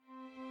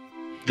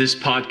This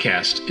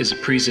podcast is a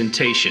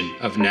presentation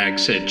of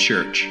Nags Head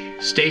Church.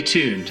 Stay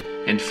tuned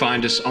and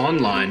find us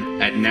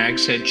online at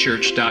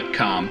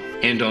nagsheadchurch.com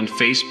and on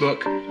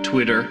Facebook,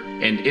 Twitter,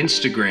 and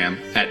Instagram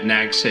at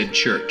Nags Head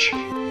Church.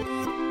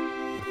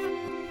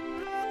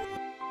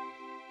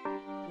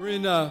 We're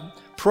in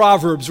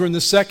Proverbs. We're in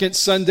the second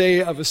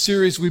Sunday of a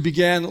series we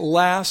began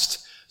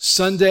last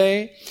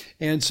Sunday.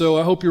 And so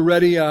I hope you're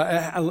ready.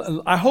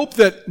 I hope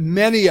that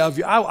many of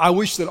you, I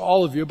wish that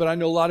all of you, but I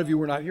know a lot of you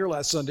were not here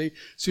last Sunday,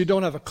 so you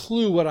don't have a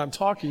clue what I'm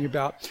talking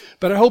about.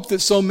 But I hope that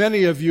so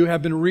many of you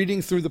have been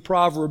reading through the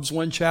Proverbs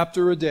one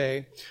chapter a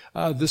day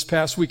this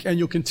past week, and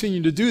you'll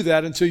continue to do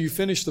that until you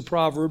finish the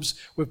Proverbs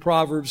with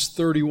Proverbs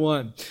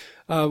 31.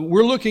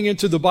 We're looking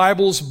into the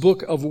Bible's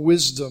book of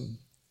wisdom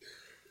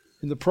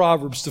in the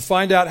Proverbs to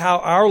find out how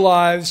our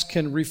lives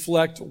can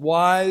reflect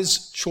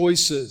wise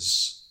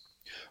choices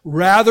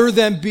rather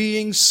than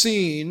being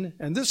seen,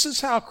 and this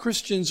is how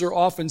Christians are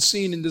often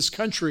seen in this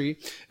country,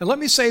 and let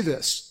me say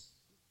this,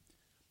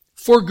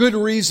 for good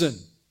reason.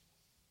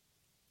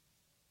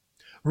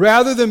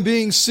 Rather than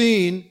being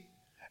seen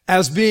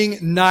as being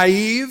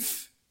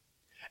naive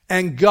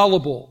and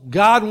gullible.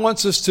 God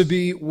wants us to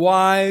be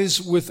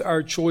wise with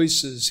our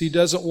choices. He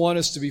doesn't want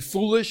us to be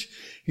foolish.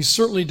 He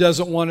certainly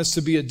doesn't want us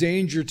to be a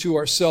danger to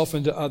ourselves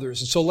and to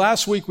others. And so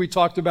last week we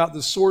talked about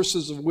the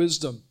sources of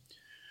wisdom.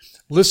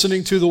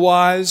 Listening to the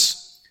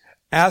wise,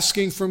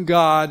 asking from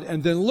God,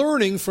 and then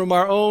learning from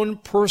our own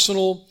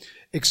personal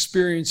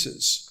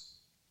experiences.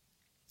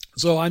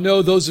 So I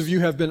know those of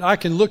you have been, I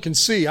can look and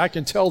see, I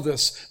can tell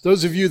this.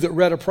 Those of you that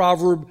read a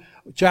proverb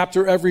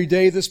chapter every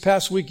day this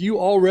past week, you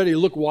already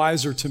look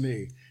wiser to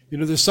me. You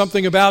know, there's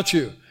something about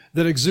you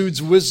that exudes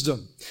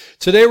wisdom.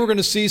 Today we're going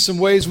to see some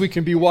ways we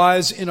can be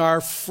wise in our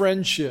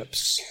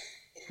friendships.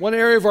 One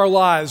area of our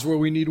lives where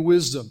we need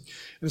wisdom.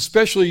 And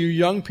especially you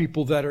young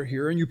people that are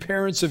here and you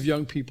parents of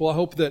young people, I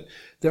hope that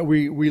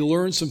we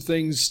learn some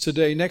things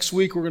today. Next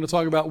week, we're going to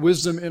talk about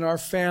wisdom in our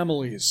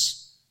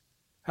families.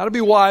 How to be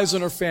wise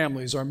in our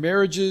families, our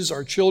marriages,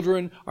 our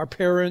children, our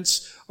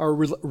parents, our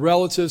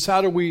relatives.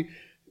 How do we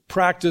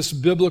practice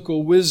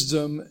biblical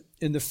wisdom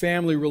in the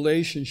family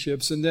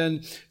relationships? And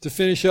then to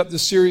finish up the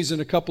series in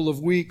a couple of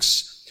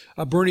weeks,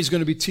 Bernie's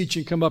going to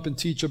be come up and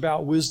teach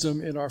about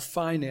wisdom in our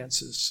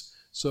finances.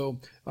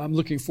 So I'm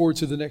looking forward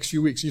to the next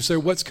few weeks. You say,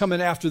 what's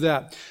coming after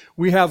that?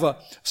 We have a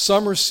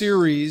summer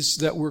series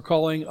that we're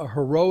calling a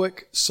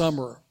heroic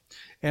summer.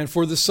 And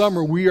for the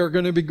summer, we are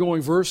going to be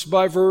going verse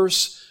by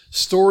verse,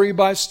 story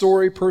by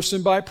story,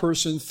 person by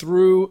person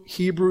through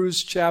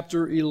Hebrews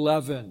chapter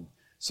 11.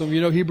 Some of you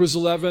know Hebrews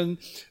 11.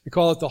 We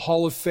call it the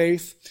Hall of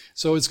Faith.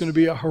 So it's going to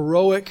be a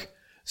heroic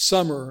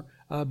summer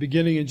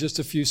beginning in just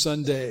a few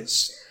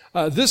Sundays.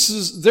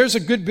 There's a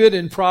good bit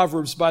in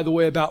Proverbs, by the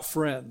way, about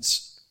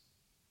friends.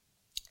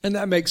 And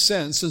that makes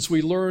sense since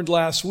we learned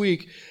last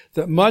week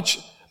that much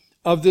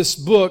of this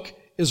book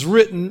is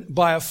written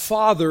by a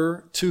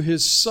father to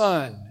his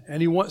son. And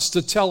he wants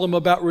to tell him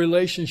about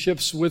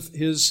relationships with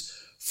his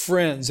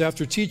friends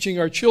after teaching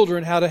our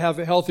children how to have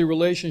a healthy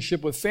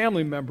relationship with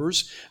family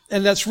members.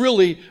 And that's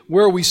really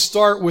where we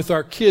start with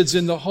our kids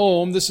in the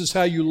home. This is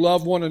how you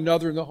love one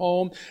another in the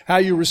home, how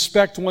you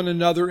respect one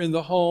another in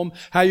the home,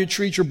 how you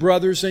treat your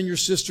brothers and your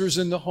sisters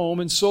in the home,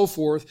 and so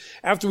forth.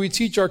 After we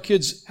teach our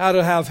kids how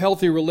to have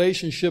healthy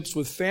relationships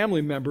with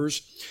family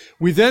members,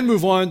 we then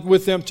move on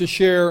with them to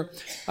share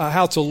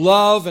how to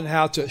love and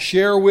how to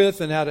share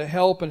with and how to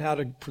help and how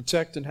to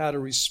protect and how to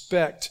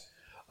respect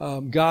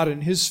God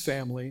and His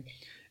family.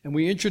 And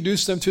we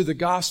introduce them to the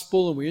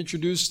gospel and we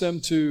introduce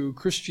them to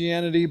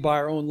Christianity by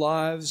our own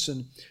lives.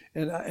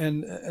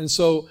 And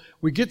so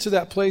we get to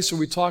that place where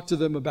we talk to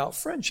them about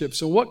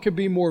friendships. And what could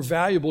be more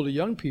valuable to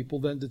young people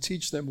than to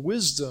teach them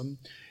wisdom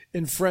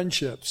in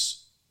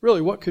friendships?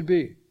 Really, what could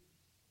be?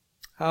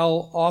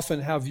 How often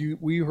have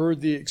we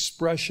heard the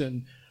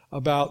expression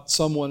about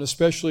someone,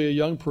 especially a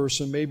young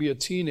person, maybe a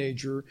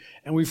teenager,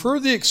 and we've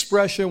heard the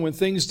expression when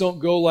things don't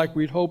go like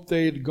we'd hoped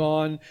they'd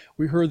gone,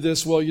 we heard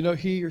this, well, you know,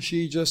 he or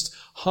she just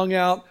hung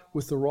out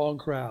with the wrong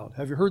crowd.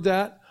 Have you heard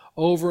that?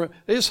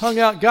 They just hung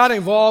out, got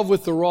involved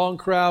with the wrong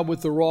crowd,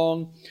 with the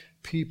wrong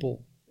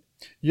people.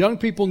 Young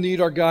people need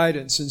our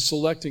guidance in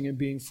selecting and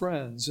being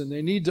friends, and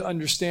they need to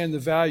understand the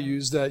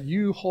values that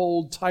you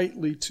hold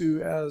tightly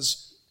to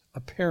as a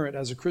parent,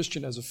 as a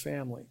Christian, as a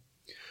family.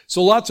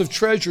 So lots of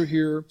treasure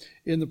here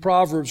in the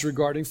Proverbs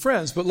regarding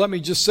friends. But let me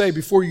just say,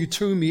 before you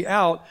tune me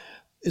out,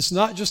 it's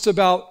not just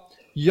about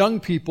young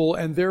people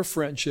and their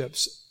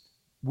friendships.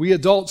 We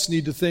adults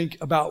need to think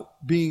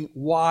about being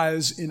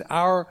wise in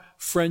our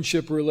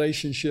friendship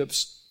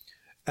relationships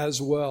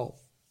as well.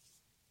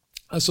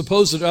 I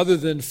suppose that other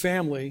than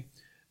family,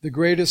 the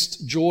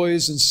greatest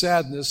joys and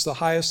sadness, the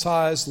highest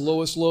highs, the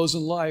lowest lows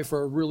in life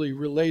are really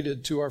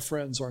related to our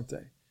friends, aren't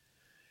they?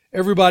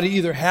 Everybody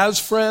either has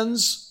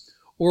friends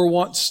or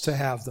wants to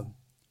have them.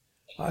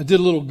 I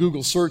did a little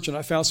Google search and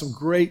I found some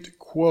great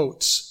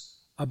quotes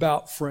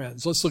about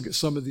friends. Let's look at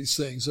some of these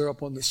things. They're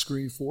up on the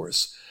screen for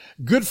us.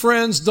 Good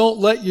friends don't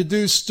let you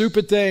do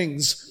stupid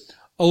things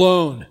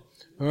alone.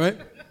 All right?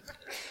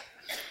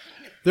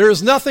 There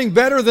is nothing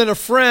better than a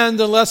friend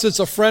unless it's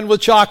a friend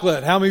with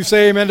chocolate. How many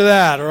say amen to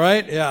that, all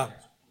right? Yeah.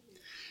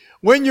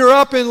 When you're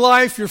up in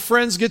life, your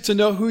friends get to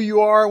know who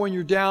you are. When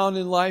you're down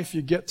in life,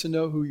 you get to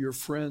know who your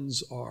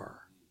friends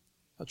are.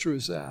 How true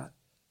is that?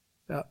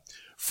 Yeah.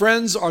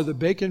 Friends are the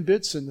bacon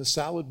bits in the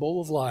salad bowl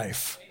of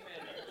life.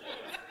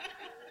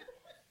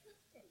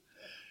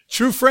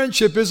 True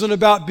friendship isn't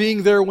about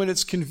being there when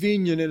it's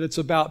convenient, and it's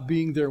about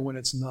being there when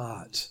it's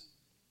not.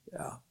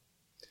 Yeah.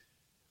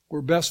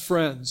 We're best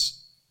friends.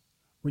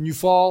 When you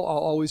fall, I'll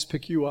always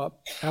pick you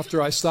up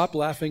after I stop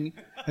laughing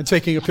and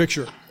taking a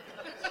picture.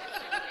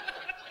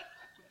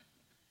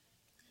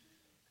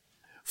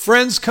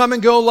 Friends come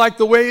and go like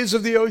the waves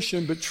of the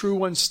ocean, but true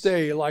ones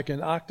stay like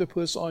an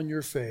octopus on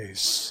your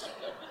face.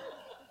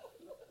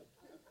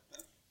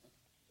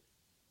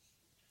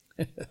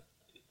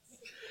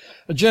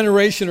 A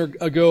generation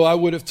ago, I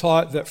would have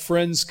taught that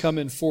friends come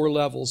in 4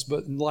 levels,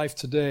 but in life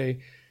today,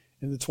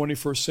 in the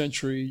 21st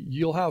century,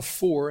 you'll have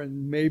 4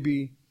 and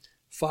maybe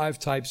 5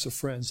 types of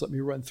friends. Let me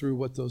run through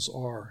what those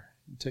are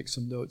and take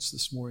some notes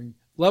this morning.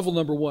 Level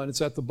number 1,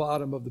 it's at the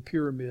bottom of the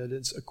pyramid.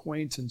 It's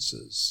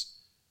acquaintances.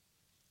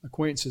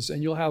 Acquaintances.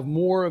 And you'll have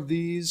more of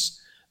these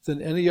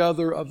than any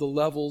other of the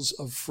levels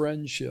of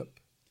friendship.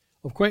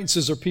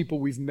 Acquaintances are people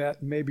we've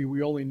met. Maybe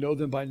we only know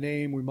them by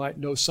name. We might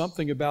know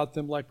something about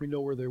them, like we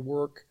know where they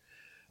work.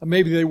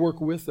 Maybe they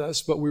work with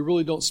us, but we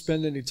really don't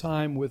spend any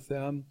time with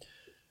them.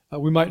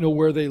 We might know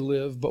where they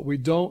live, but we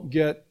don't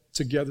get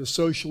together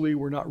socially.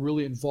 We're not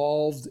really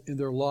involved in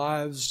their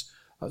lives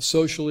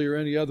socially or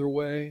any other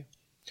way.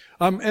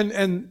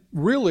 And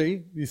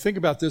really, you think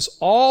about this,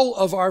 all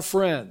of our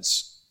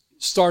friends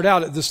start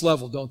out at this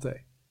level, don't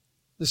they?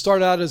 They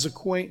start out as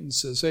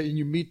acquaintances, and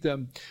you meet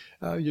them.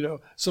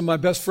 Some of my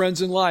best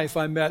friends in life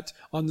I met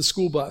on the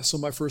school bus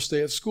on my first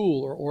day of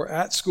school, or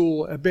at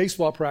school at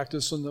baseball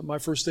practice on my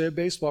first day of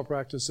baseball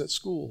practice at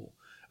school.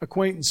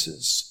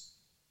 Acquaintances.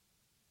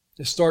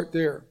 They start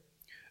there.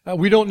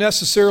 We don't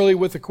necessarily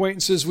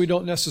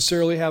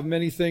have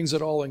many things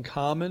at all in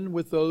common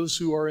with those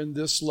who are in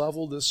this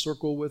level, this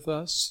circle with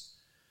us.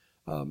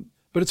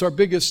 But it's our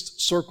biggest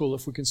circle,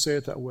 if we can say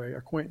it that way.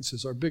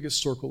 Acquaintances, our biggest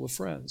circle of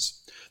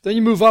friends. Then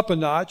you move up a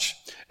notch,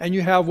 and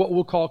you have what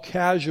we'll call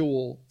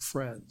casual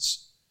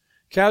friends.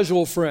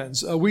 Casual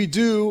friends. We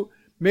do,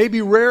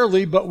 maybe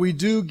rarely, but we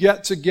do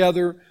get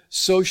together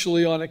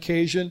socially on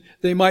occasion.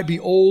 They might be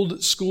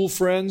old school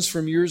friends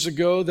from years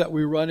ago that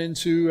we run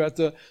into at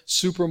the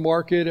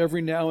supermarket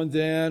every now and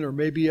then, or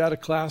maybe at a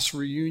class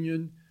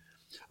reunion.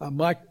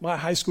 My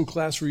high school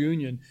class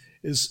reunion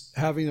is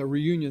having a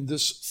reunion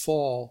this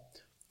fall.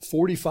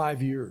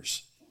 45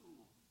 years.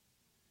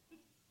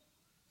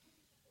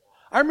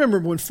 I remember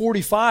when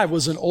 45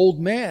 was an old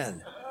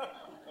man.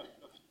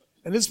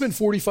 And it's been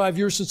 45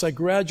 years since I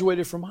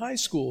graduated from high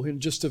school in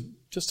just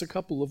a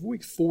couple of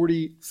weeks.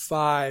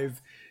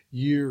 45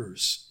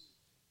 years.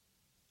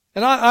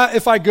 And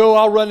if I go,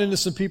 I'll run into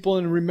some people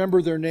and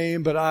remember their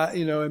name, but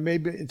and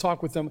maybe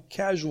talk with them.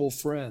 Casual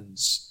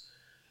friends.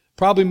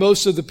 Probably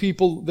most of the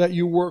people that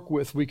you work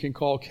with we can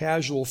call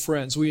casual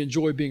friends. We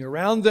enjoy being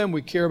around them.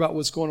 We care about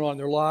what's going on in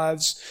their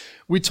lives.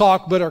 We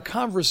talk, but our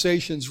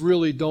conversations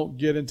really don't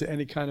get into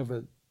any kind of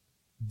a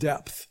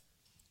depth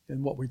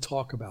in what we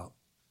talk about.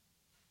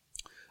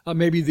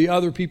 Maybe the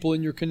other people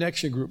in your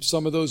connection group,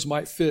 some of those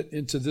might fit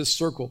into this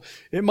circle.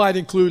 It might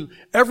include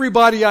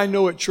everybody I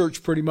know at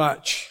church pretty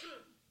much.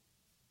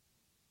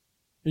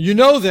 You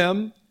know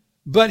them,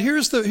 but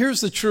here's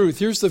the truth.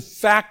 Here's the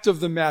fact of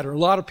the matter. A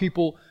lot of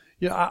people...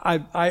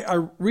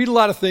 I read a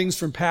lot of things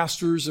from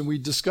pastors, and we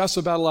discuss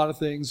about a lot of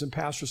things, and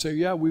pastors say,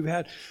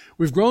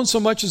 we've grown so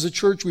much as a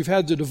church, we've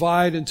had to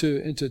divide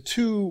into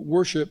 2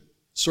 worship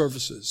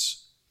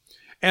services.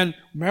 And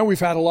man, we've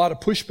had a lot of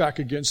pushback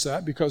against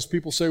that because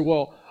people say,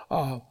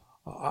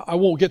 I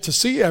won't get to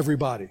see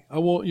everybody. I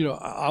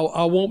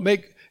won't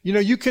make,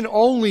 you can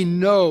only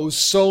know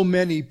so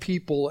many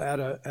people at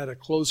a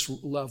close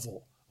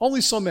level.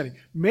 Only so many.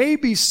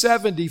 Maybe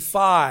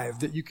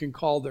 75 that you can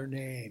call their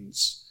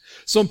names.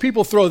 Some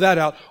people throw that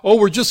out. Oh,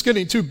 we're just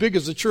getting too big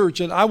as a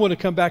church. And I want to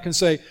come back and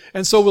say,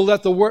 and so we'll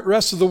let the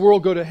rest of the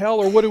world go to hell?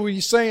 Or what are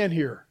we saying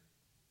here?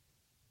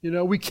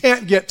 We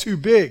can't get too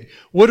big.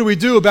 What do we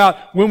do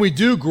about when we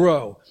do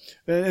grow?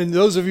 And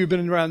those of you who've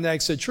been around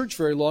Nags Head Church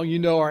very long, you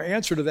know our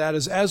answer to that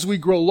is as we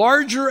grow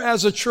larger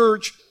as a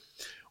church,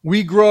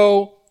 we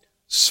grow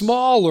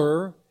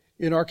smaller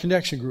in our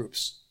connection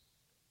groups.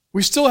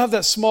 We still have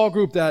that small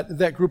group,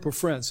 that group of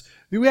friends.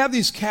 We have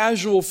these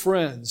casual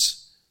friends.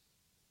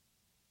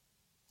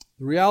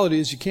 The reality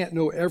is you can't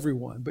know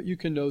everyone, but you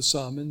can know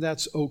some, and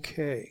that's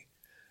okay.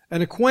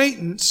 An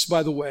acquaintance,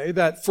 by the way,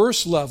 that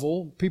first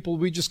level, people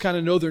we just kind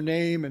of know their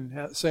name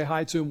and say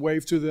hi to them,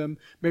 wave to them.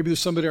 Maybe there's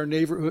somebody in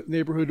our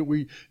neighborhood that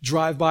we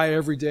drive by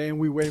every day and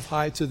we wave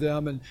hi to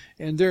them,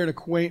 and they're an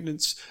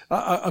acquaintance.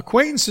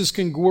 Acquaintances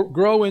can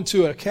grow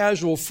into a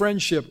casual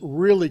friendship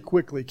really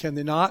quickly, can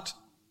they not?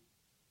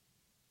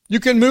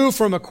 You can move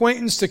from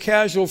acquaintance to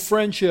casual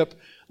friendship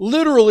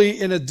literally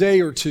in a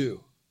day or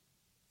two.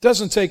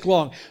 Doesn't take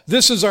long.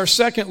 This is our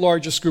second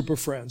largest group of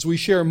friends. We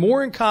share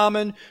more in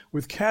common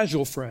with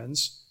casual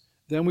friends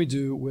than we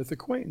do with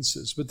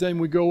acquaintances. But then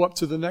we go up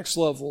to the next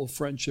level of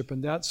friendship,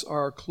 and that's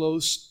our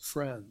close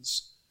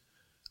friends.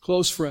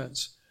 Close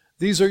friends.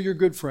 These are your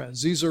good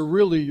friends. These are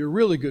really your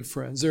really good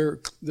friends.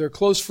 They're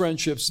close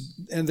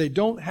friendships, and they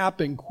don't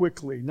happen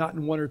quickly, not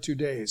in 1 or 2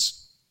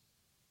 days.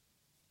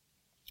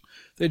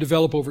 They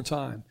develop over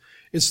time.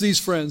 It's these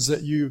friends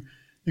that you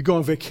go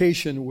on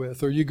vacation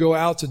with, or you go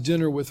out to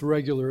dinner with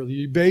regularly.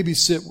 You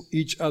babysit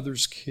each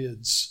other's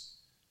kids.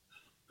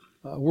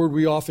 A word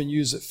we often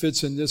use that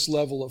fits in this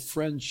level of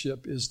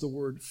friendship is the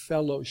word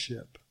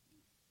fellowship.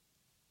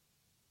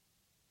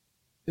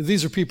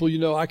 These are people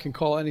I can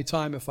call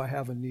anytime if I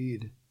have a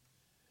need.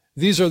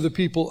 These are the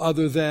people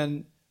other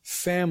than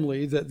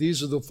family that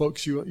these are the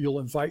folks you'll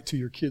invite to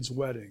your kid's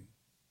wedding.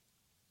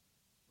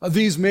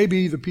 These may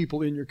be the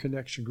people in your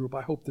connection group.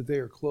 I hope that they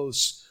are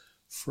close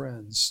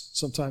friends.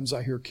 Sometimes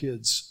I hear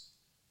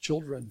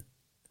children,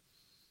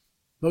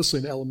 mostly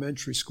in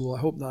elementary school. I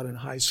hope not in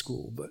high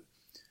school, but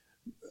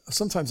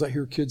sometimes I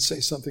hear kids say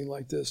something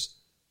like this.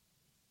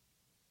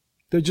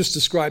 They just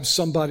describe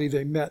somebody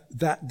they met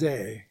that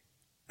day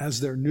as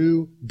their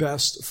new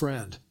best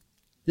friend.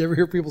 You ever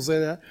hear people say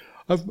that?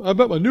 I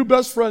met my new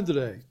best friend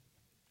today.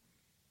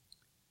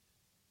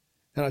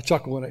 And I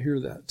chuckle when I hear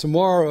that.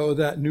 Tomorrow,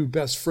 that new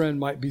best friend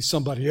might be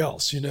somebody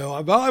else.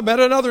 I met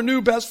another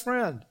new best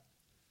friend.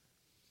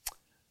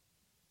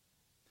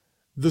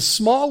 The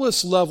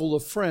smallest level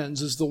of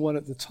friends is the one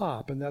at the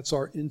top, and that's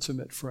our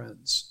intimate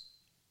friends.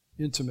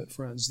 Intimate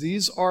friends.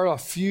 These are a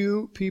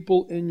few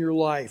people in your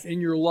life.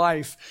 In your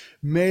whole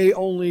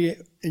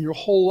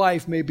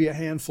life may be a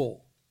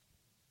handful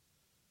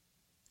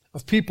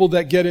of people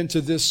that get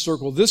into this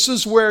circle. This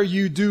is where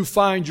you do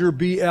find your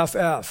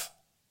BFF.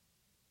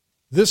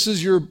 This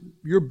is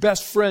your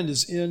best friend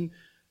is in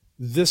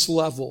this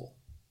level.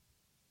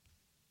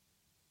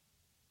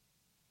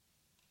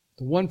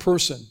 The one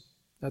person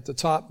at the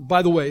top.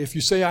 By the way, if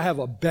you say I have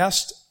a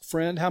best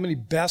friend, how many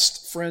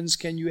best friends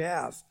can you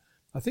have?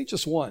 I think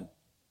just one.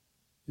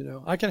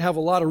 I can have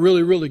a lot of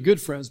really, really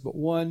good friends, but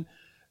one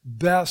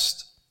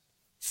best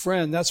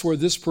friend, that's where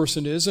this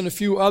person is, and a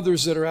few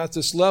others that are at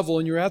this level.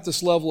 And you're at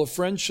this level of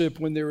friendship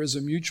when there is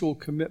a mutual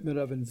commitment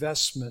of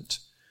investment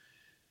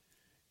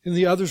in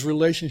the other's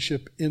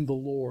relationship in the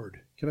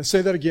Lord. Can I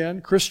say that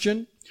again?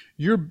 Christian,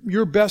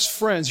 your best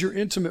friends, your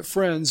intimate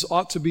friends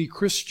ought to be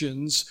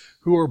Christians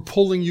who are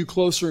pulling you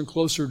closer and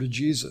closer to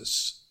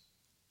Jesus.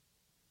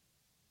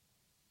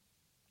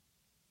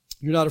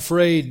 You're not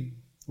afraid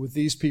with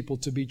these people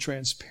to be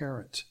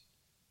transparent.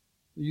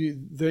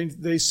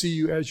 They see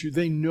you as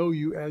they know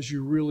you as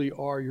you really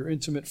are. Your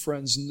intimate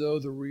friends know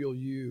the real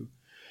you.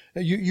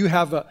 You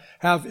have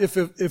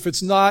if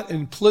it's not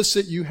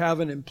implicit, you have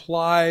an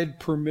implied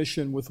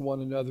permission with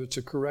one another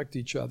to correct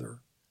each other,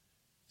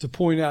 to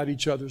point out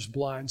each other's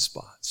blind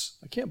spots.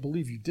 I can't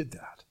believe you did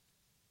that.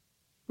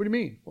 What do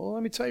you mean? Well,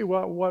 let me tell you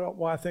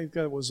why I think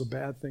that was a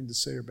bad thing to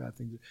say or bad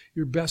thing to do.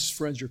 Your best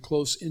friends, your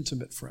close,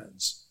 intimate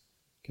friends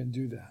can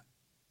do that.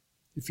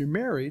 If you're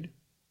married,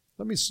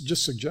 let me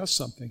just suggest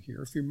something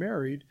here. If you're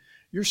married,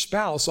 your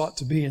spouse ought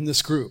to be in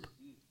this group.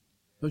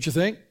 Don't you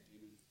think?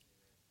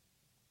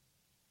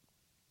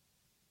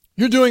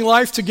 You're doing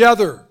life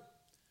together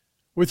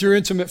with your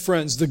intimate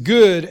friends, the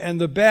good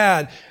and the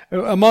bad.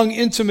 Among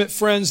intimate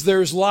friends,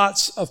 there's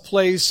lots of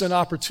place and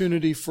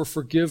opportunity for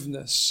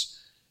forgiveness.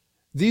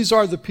 These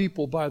are the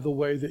people, by the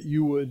way, that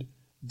you would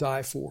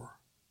die for.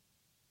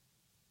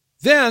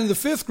 Then the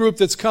fifth group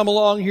that's come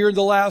along here in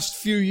the last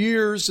few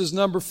years is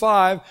number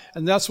 5,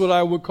 and that's what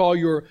I would call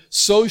your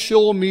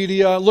social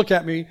media, look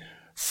at me,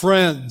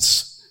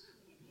 friends.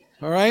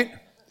 All right?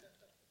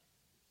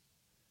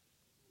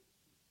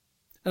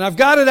 And I've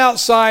got it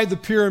outside the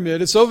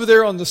pyramid. It's over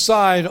there on the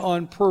side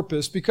on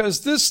purpose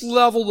because this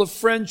level of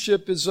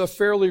friendship is a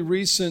fairly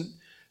recent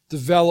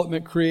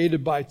development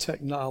created by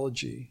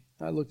technology.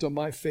 I looked on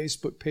my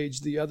Facebook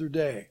page the other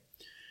day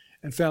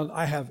and found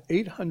I have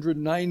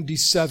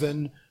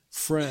 897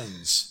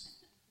 friends.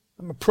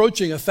 I'm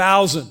approaching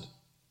 1,000. I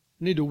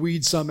need to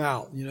weed some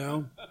out,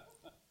 And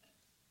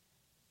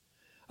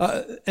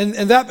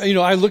that,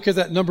 I look at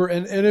that number,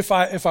 and if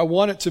I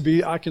want it to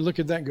be, I can look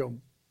at that and go,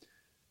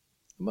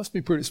 it must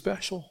be pretty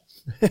special.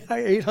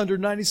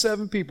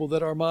 897 people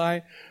that are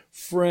my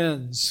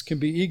friends can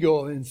be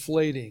ego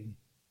inflating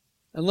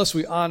unless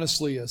we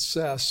honestly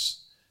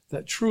assess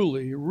that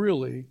truly,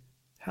 really,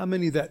 how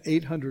many that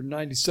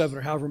 897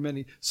 or however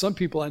many, some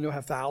people I know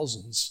have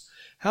thousands.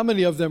 How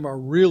many of them are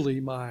really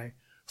my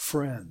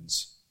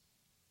friends?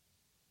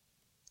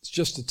 It's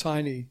just a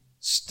tiny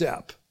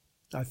step,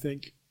 I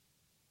think.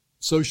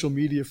 Social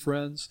media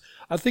friends.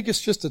 I think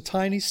it's just a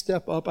tiny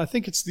step up. I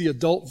think it's the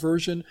adult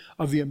version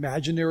of the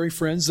imaginary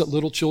friends that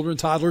little children,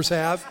 toddlers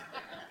have.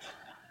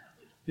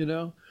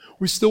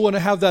 We still want to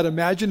have that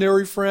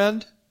imaginary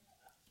friend.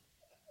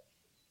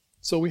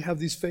 So we have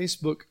these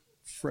Facebook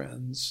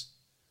friends.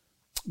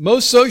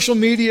 Most social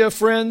media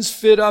friends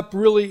fit up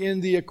really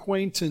in the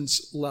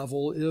acquaintance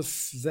level,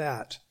 if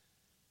that.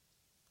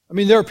 I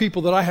mean, there are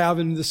people that I have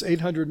in this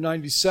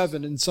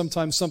 897, and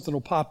sometimes something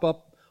will pop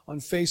up on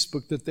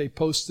Facebook that they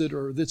posted,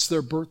 or it's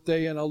their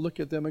birthday, and I'll look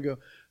at them and go,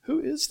 who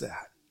is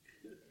that?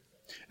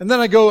 And then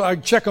I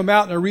check them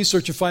out and I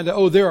research and find out,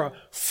 oh, they're a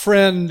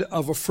friend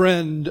of a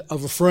friend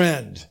of a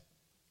friend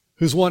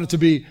who's wanted to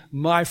be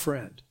my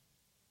friend.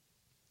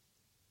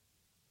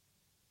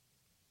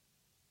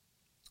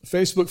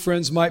 Facebook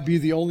friends might be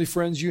the only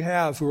friends you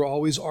have who are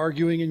always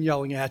arguing and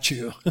yelling at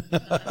you.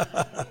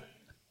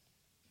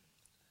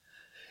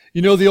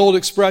 You know the old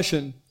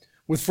expression,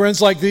 with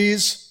friends like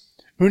these,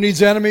 who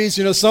needs enemies?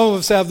 You know, some of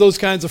us have those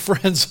kinds of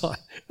friends.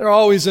 They're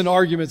always in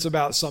arguments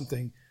about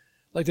something.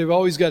 Like they've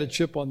always got a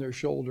chip on their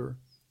shoulder.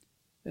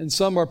 And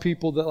some are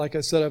people that, like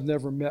I said, I've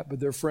never met, but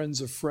they're friends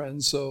of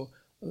friends. So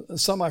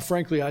some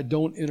frankly, I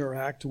don't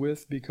interact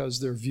with because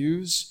their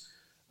views,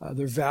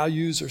 their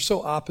values are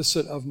so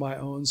opposite of my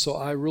own, so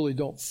I really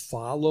don't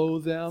follow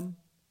them.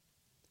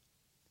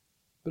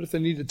 But if they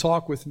need to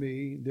talk with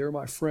me, they're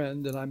my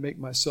friend, and I make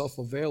myself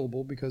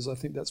available because I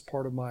think that's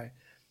part of my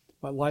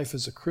life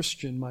as a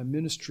Christian, my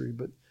ministry.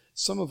 But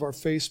some of our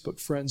Facebook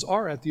friends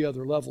are at the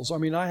other levels. I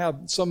mean, I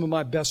have some of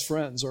my best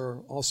friends are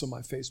also my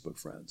Facebook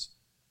friends.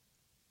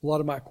 A lot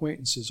of my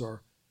acquaintances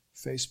are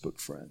Facebook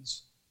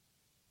friends.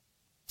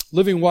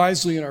 Living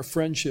wisely in our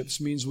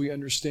friendships means we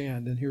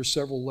understand, and here's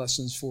several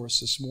lessons for us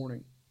this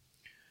morning.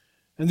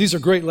 And these are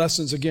great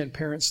lessons. Again,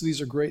 parents, these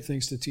are great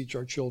things to teach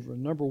our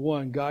children. Number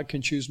one, God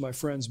can choose my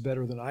friends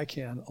better than I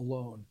can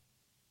alone.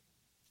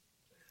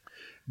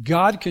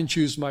 God can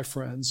choose my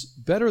friends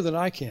better than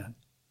I can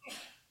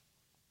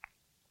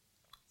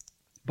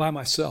by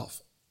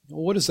myself.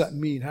 Well, what does that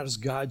mean? How does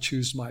God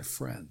choose my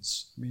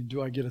friends? I mean,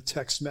 do I get a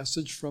text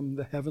message from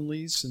the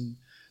heavenlies and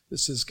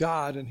this is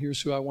God, and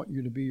here's who I want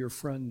you to be your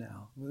friend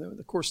now? Well,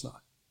 of course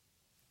not.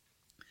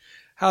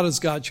 How does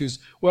God choose?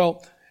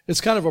 Well,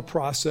 it's kind of a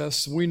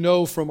process. We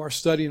know from our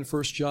study in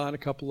 1 John a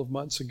couple of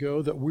months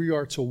ago that we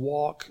are to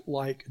walk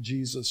like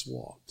Jesus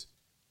walked.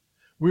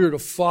 We are to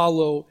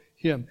follow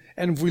Him.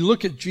 And if we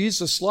look at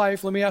Jesus'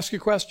 life, let me ask you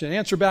a question.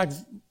 Answer back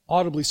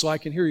audibly so I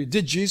can hear you.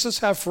 Did Jesus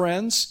have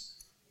friends?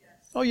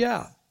 Yes. Oh,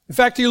 yeah. In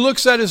fact, He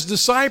looks at His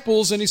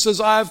disciples and He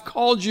says, I haven't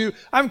called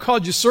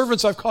you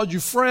servants, I've called you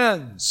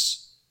friends.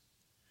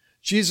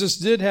 Jesus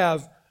did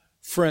have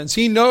friends.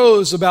 He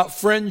knows about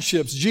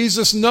friendships.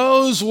 Jesus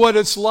knows what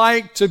it's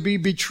like to be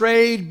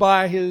betrayed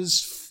by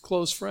His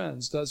close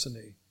friends, doesn't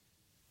He?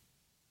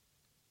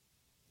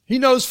 He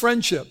knows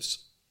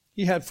friendships.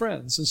 He had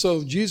friends. And so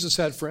if Jesus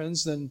had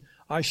friends, then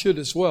I should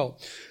as well.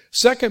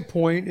 Second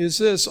point is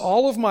this.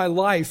 All of my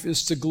life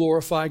is to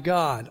glorify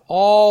God.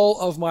 All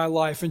of my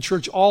life. In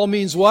church, all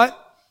means what?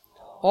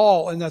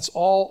 All. And that's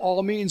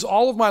all means.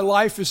 All of my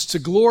life is to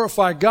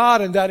glorify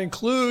God, and that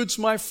includes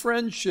my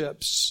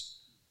friendships.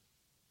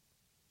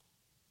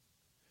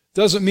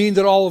 Doesn't mean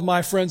that all of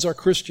my friends are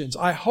Christians.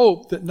 I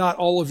hope that not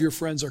all of your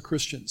friends are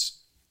Christians.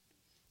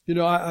 You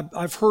know,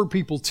 I've heard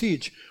people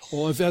teach,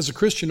 well, if as a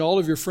Christian, all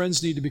of your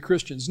friends need to be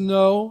Christians.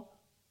 No.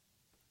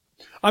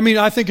 I mean,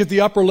 I think at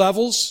the upper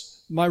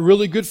levels, my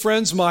really good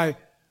friends, my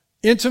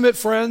intimate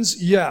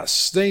friends,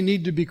 yes, they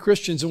need to be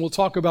Christians, and we'll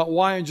talk about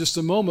why in just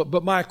a moment.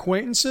 But my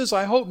acquaintances,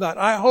 I hope not.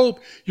 I hope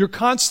you're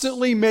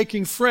constantly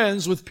making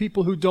friends with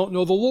people who don't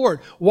know the Lord.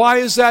 Why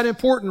is that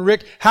important,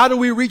 Rick? How do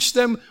we reach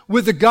them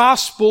with the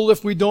gospel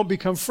if we don't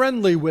become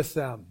friendly with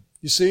them?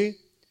 You see?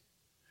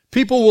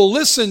 People will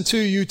listen to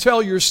you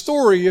tell your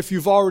story if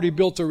you've already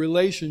built a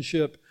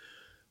relationship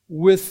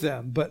with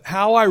them. But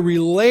how I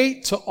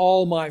relate to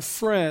all my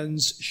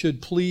friends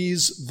should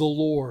please the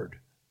Lord.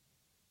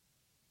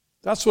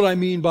 That's what I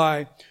mean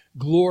by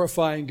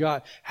glorifying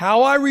God.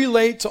 How I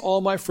relate to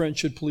all my friends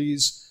should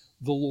please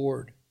the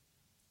Lord.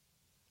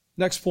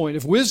 Next point.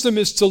 If wisdom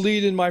is to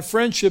lead in my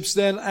friendships,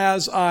 then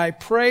as I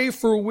pray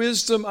for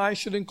wisdom, I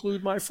should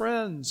include my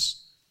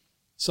friends.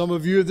 Some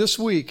of you this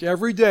week,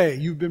 every day,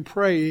 you've been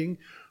praying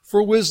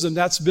for wisdom.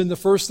 That's been the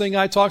first thing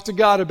I talk to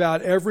God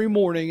about every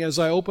morning as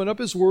I open up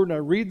His Word and I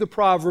read the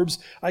Proverbs.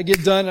 I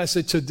get done and I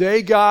say,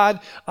 today, God,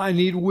 I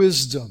need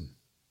wisdom.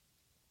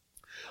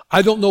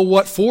 I don't know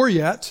what for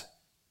yet,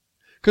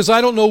 because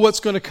I don't know what's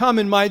going to come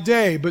in my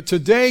day. But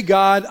today,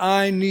 God,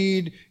 I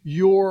need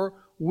your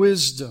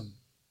wisdom.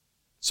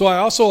 So I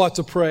also ought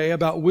to pray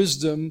about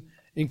wisdom,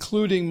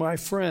 including my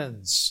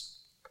friends.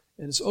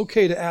 And it's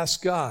okay to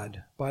ask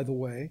God, by the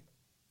way,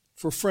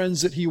 for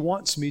friends that He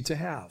wants me to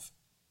have.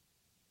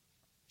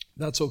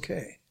 That's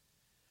okay.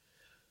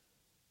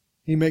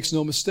 He makes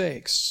no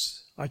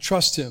mistakes. I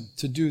trust Him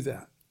to do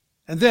that.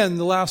 And then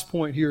the last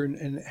point here,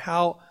 and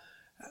how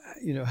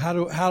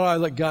do I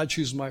let God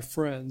choose my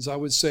friends? I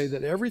would say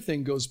that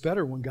everything goes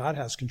better when God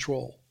has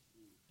control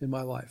in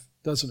my life,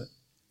 doesn't it?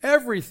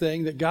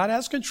 Everything that God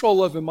has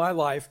control of in my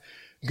life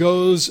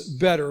goes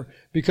better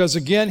because,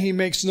 again, He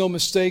makes no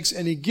mistakes,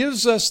 and He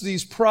gives us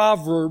these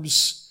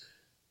proverbs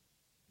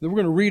that we're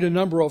going to read a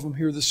number of them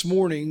here this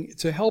morning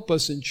to help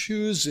us in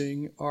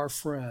choosing our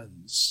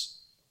friends.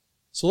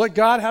 So let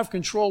God have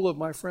control of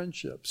my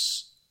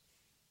friendships.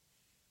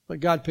 Let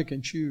God pick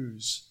and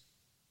choose.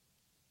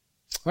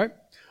 All right?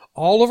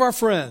 All of our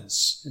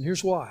friends, and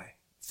here's why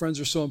friends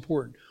are so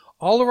important.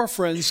 All of our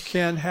friends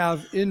can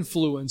have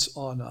influence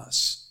on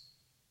us.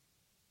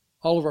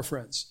 All of our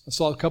friends. I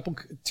saw a couple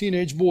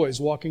teenage boys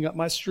walking up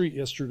my street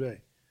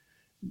yesterday.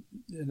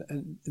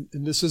 And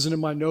this isn't in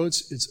my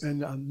notes,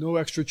 and no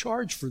extra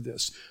charge for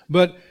this.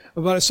 But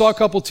I saw a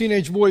couple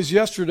teenage boys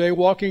yesterday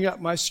walking up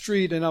my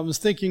street, and I was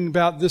thinking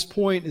about this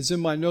point is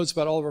in my notes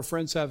about all of our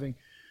friends having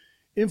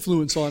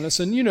influence on us.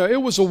 And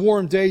it was a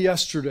warm day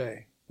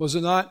yesterday, was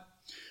it not?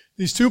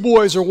 These two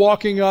boys are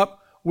walking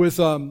up with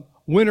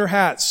winter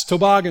hats,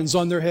 toboggans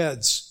on their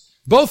heads,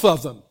 both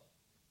of them.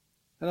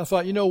 And I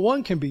thought,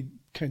 one can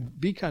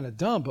be kind of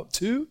dumb, but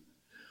two?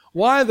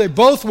 Why are they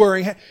both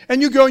wearing hats?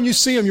 And you go and you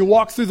see them, you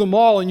walk through the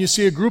mall and you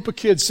see a group of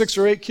kids, 6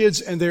 or 8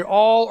 kids, and they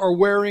all are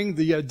wearing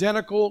the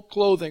identical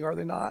clothing, are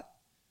they not?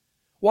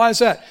 Why is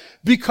that?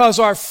 Because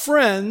our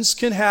friends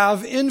can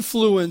have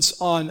influence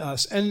on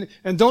us. And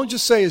don't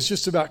just say it's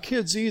just about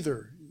kids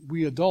either.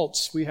 We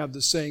adults, we have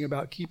this saying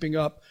about keeping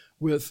up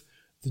with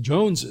the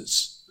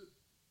Joneses.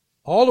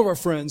 All of our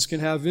friends can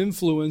have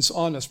influence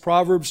on us.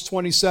 Proverbs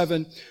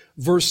 27,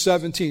 verse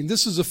 17.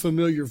 This is a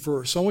familiar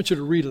verse. I want you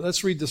to read it.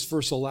 Let's read this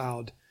verse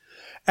aloud.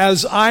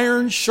 As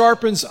iron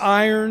sharpens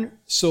iron,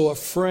 so a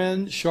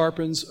friend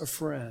sharpens a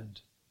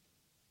friend.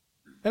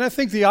 And I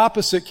think the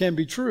opposite can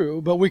be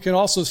true, but we can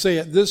also say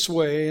it this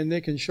way, and they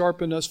can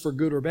sharpen us for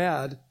good or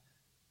bad.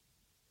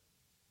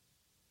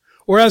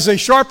 Or as they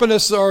sharpen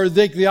us, or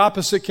the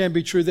opposite can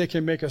be true, they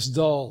can make us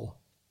dull.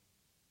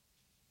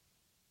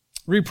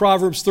 Read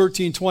Proverbs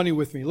 13:20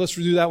 with me. Let's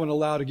do that one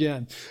aloud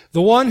again.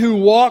 The one who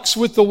walks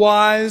with the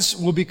wise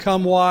will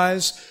become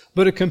wise,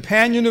 but a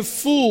companion of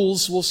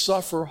fools will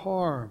suffer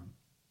harm.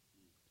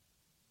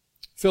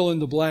 Fill in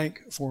the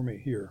blank for me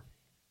here.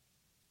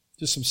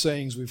 Just some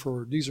sayings we've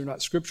heard. These are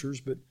not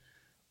scriptures, but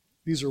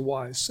these are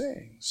wise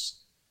sayings.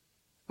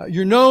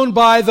 You're known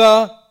by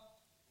the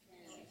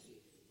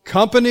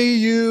company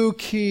you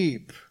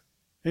keep.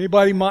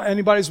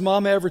 Anybody's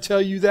mama ever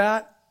tell you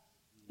that?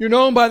 You're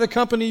known by the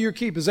company you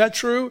keep. Is that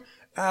true?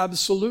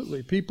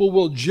 Absolutely. People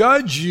will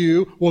judge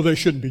you. Well, they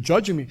shouldn't be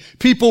judging me.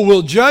 People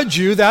will judge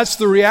you, that's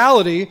the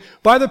reality,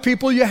 by the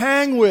people you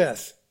hang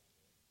with.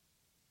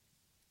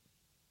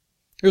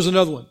 Here's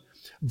another one.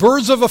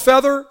 Birds of a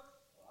feather.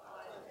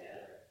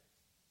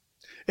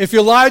 If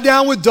you lie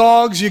down with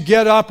dogs, you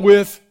get up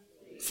with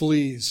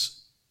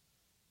fleas.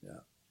 Yeah.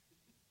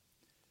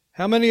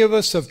 How many of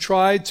us have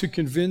tried to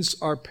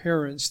convince our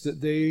parents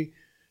that they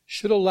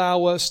should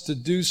allow us to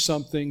do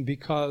something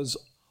because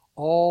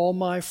all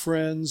my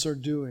friends are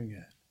doing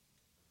it?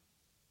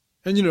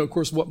 And of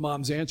course, what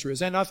mom's answer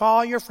is, and if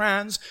all your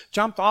friends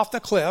jumped off the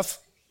cliff,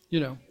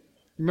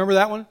 remember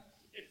that one?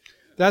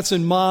 That's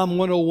in Mom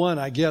 101,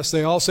 I guess.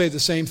 They all say the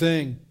same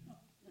thing.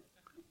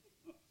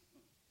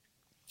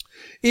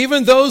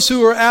 Even those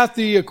who are at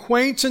the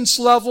acquaintance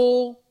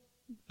level,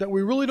 that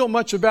we really don't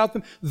much about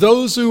them,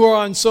 those who are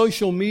on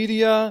social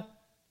media,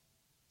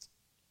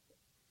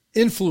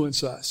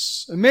 influence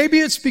us. And maybe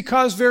it's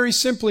because, very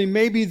simply,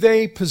 maybe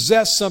they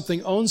possess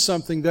something, own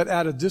something that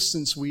at a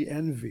distance we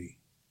envy.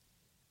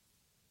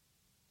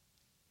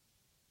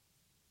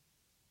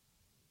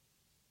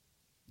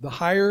 The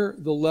higher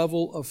the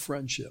level of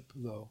friendship,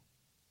 though,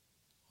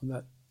 on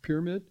that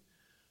pyramid,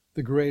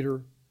 the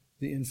greater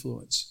the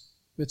influence.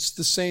 It's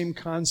the same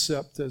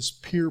concept as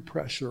peer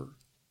pressure.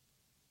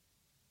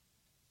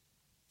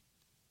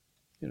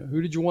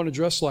 Who did you want to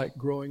dress like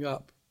growing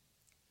up?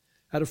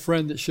 I had a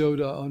friend that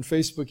showed on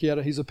Facebook,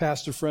 he's a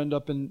pastor friend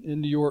up in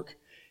New York.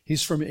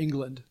 He's from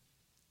England.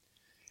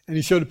 And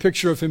he showed a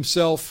picture of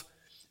himself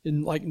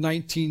in like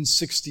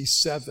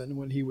 1967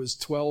 when he was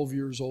 12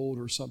 years old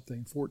or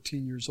something,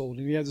 14 years old.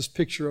 And he had this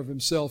picture of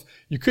himself.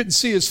 You couldn't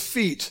see his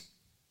feet.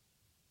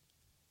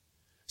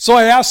 So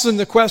I asked him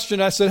the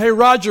question. I said, hey,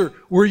 Roger,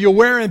 were you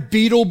wearing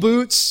Beetle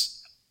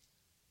boots?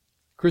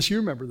 Chris, you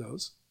remember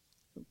those.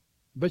 I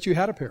bet you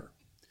had a pair.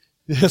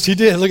 Yes, he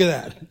did. Look at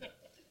that.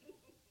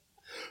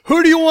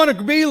 Who do you want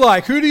to be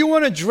like? Who do you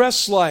want to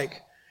dress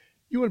like?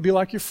 You want to be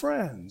like your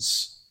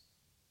friends.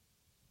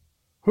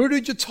 Who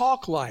did you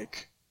talk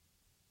like?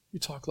 You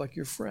talk like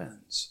your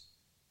friends.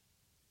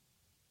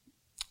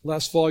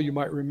 Last fall, you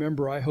might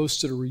remember, I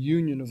hosted a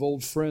reunion of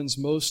old friends,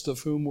 most of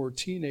whom were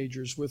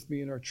teenagers with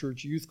me in our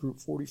church youth group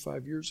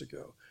 45 years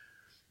ago.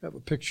 I have a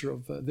picture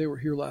of, they were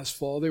here last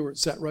fall. They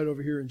sat right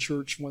over here in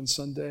church one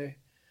Sunday.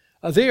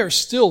 They are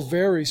still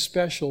very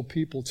special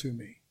people to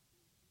me,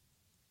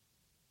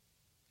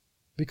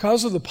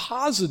 because of the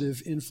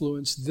positive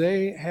influence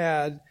they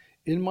had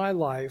in my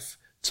life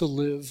to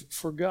live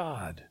for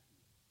God.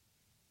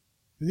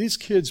 These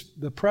kids,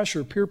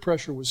 peer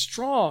pressure was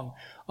strong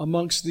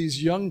amongst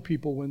these young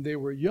people when they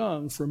were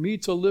young for me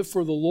to live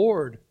for the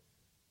Lord.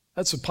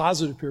 That's a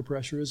positive peer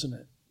pressure, isn't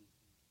it?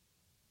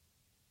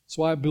 That's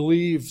why I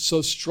believe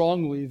so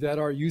strongly that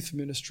our youth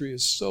ministry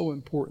is so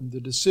important. The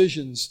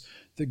decisions,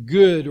 the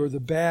good or the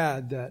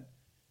bad, that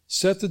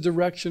set the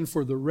direction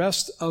for the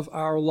rest of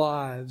our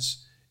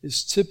lives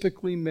is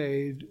typically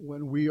made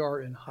when we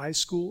are in high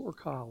school or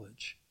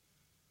college.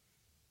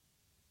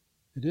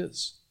 It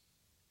is.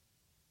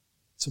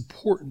 It's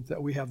important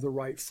that we have the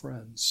right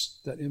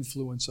friends that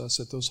influence us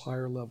at those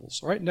higher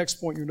levels. All right,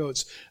 next point in your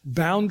notes.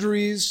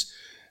 Boundaries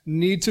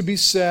need to be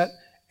set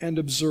and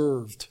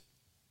observed.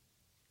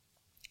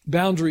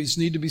 Boundaries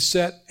need to be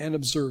set and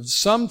observed.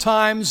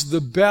 Sometimes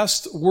the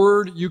best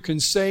word you can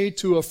say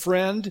to a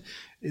friend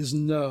is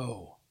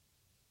no.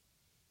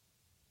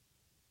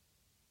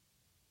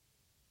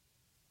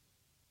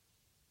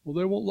 Well,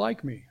 they won't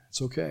like me.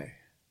 It's okay.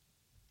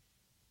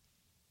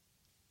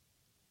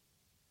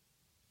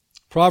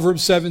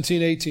 Proverbs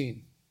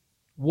 17:18.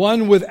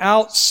 One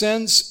without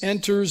sense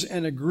enters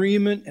an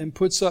agreement and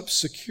puts up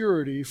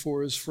security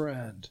for his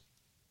friend.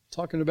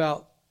 Talking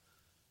about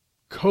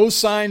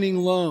co-signing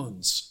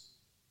loans.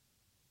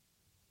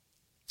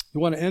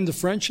 You want to end the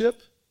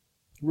friendship?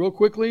 Real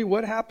quickly,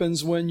 what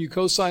happens when you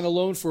co-sign a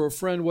loan for a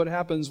friend? What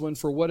happens when,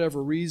 for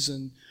whatever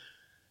reason,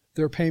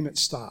 their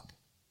payments stop?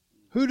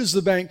 Who does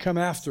the bank come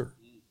after?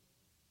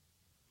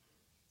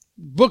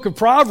 Book of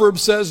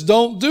Proverbs says,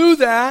 don't do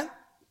that.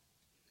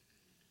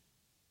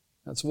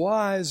 That's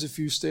wise if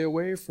you stay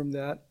away from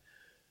that.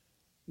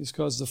 It's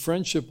because the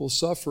friendship will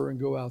suffer and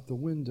go out the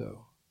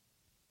window.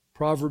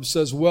 Proverbs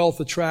says, wealth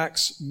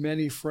attracts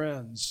many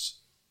friends,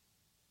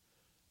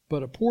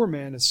 but a poor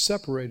man is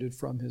separated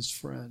from his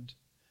friend.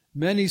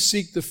 Many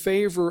seek the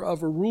favor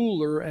of a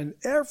ruler, and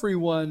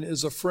everyone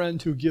is a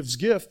friend who gives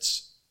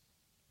gifts.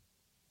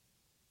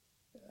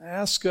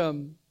 Ask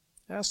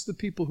the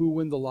people who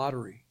win the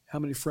lottery how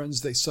many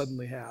friends they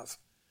suddenly have.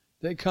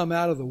 They come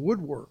out of the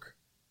woodwork.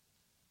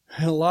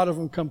 And a lot of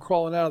them come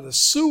crawling out of the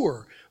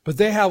sewer. But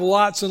they have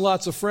lots and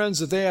lots of friends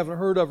that they haven't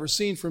heard of or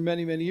seen for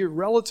many, many years.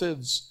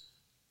 Relatives.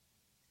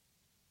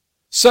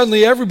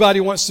 Suddenly everybody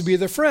wants to be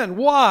their friend.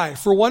 Why?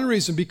 For one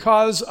reason,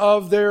 because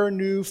of their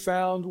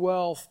newfound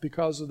wealth,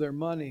 because of their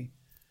money.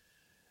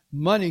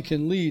 Money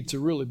can lead to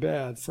really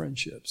bad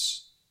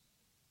friendships.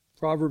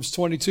 Proverbs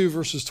 22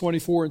 verses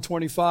 24 and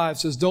 25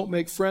 says, don't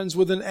make friends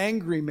with an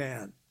angry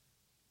man.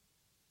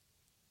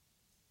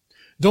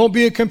 Don't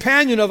be a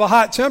companion of a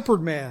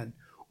hot-tempered man,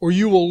 or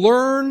you will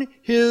learn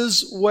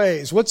his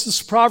ways. What's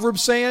this proverb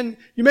saying?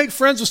 You make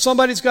friends with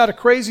somebody who's got a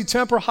crazy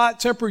temper, hot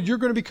temper, you're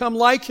going to become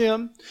like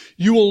him.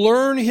 You will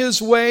learn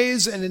his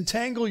ways and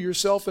entangle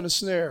yourself in a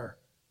snare.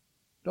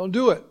 Don't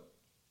do it.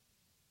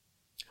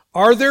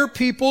 Are there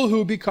people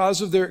who, because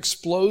of their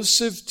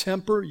explosive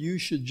temper, you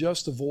should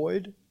just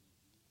avoid?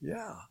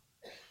 Yeah.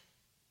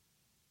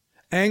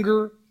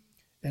 Anger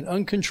and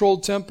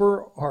uncontrolled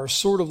temper are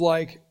sort of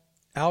like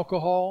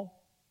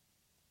alcohol.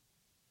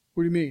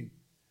 What do you mean?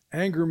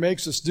 Anger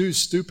makes us do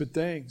stupid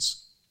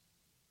things,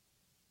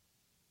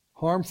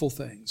 harmful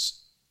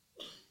things.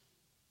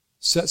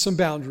 Set some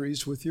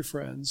boundaries with your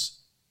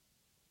friends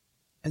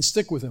and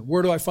stick with them.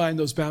 Where do I find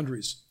those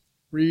boundaries?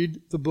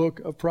 Read the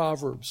book of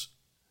Proverbs.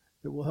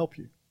 It will help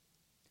you.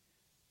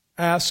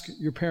 Ask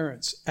your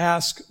parents.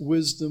 Ask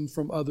wisdom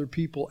from other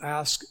people.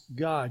 Ask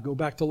God. Go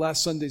back to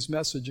last Sunday's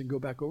message and go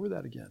back over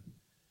that again.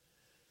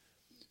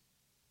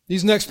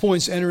 These next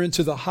points enter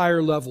into the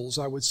higher levels,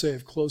 I would say,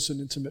 of close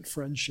and intimate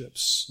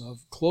friendships.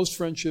 Of close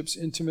friendships,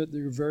 intimate,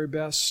 they're your very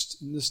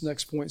best. And this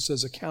next point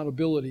says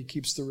accountability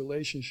keeps the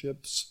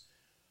relationships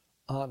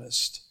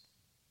honest.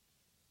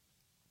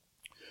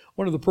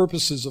 One of the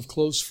purposes of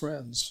close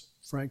friends,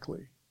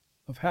 frankly,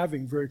 of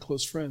having very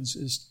close friends,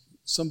 is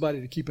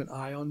somebody to keep an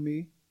eye on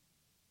me.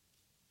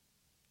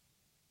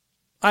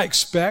 I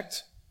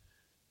expect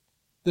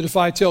that if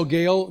I tell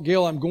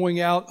Gail, I'm going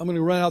out, I'm going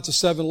to run out to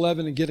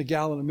 7-Eleven and get a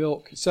gallon of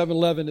milk.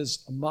 7-Eleven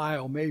is a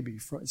mile, maybe.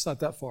 It's not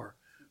that far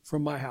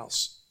from my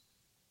house.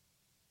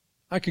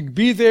 I could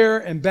be there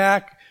and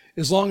back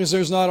as long as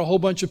there's not a whole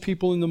bunch of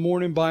people in the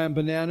morning buying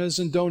bananas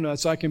and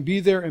donuts. I can be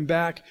there and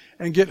back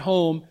and get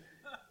home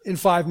in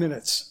 5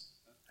 minutes,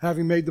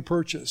 having made the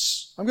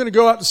purchase. I'm going to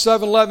go out to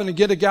 7-Eleven and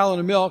get a gallon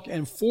of milk,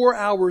 and 4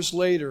 hours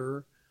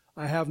later,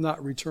 I have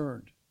not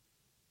returned.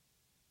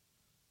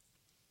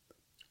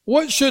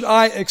 What should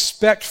I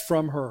expect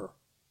from her?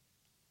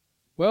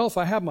 Well, if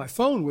I have my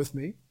phone with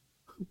me,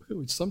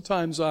 which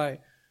sometimes I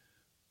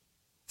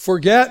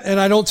forget and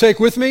I don't take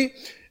with me,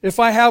 if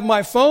I have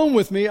my phone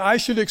with me, I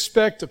should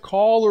expect a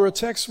call or a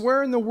text.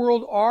 Where in the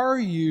world are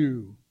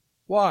you?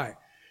 Why?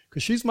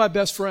 Because she's my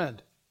best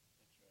friend.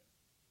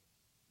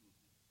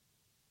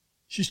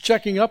 She's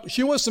checking up.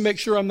 She wants to make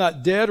sure I'm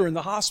not dead or in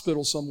the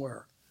hospital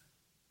somewhere.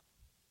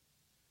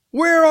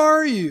 Where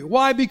are you?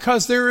 Why?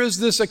 Because there is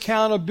this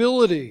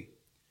accountability.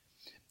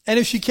 And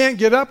if she can't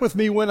get up with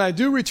me when I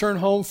do return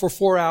home for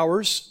 4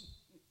 hours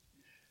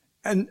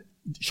and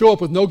show up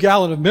with no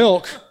gallon of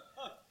milk,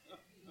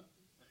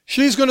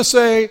 she's going to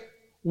say,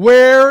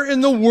 where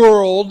in the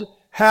world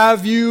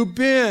have you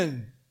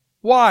been?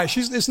 Why?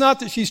 It's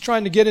not that she's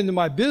trying to get into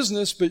my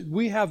business, but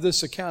we have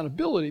this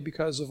accountability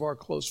because of our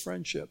close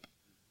friendship.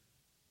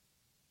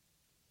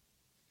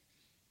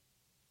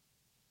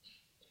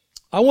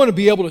 I want to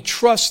be able to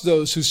trust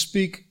those who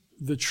speak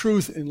the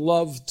truth in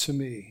love to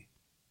me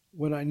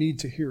when I need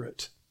to hear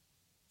it.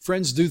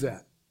 Friends do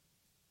that.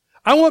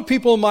 I want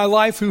people in my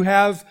life who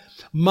have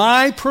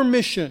my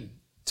permission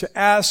to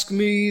ask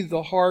me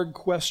the hard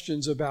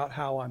questions about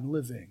how I'm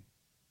living.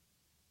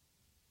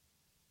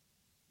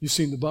 You've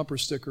seen the bumper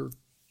sticker,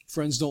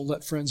 friends don't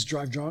let friends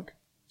drive drunk.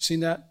 Seen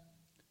that?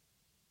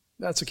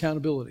 That's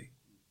accountability.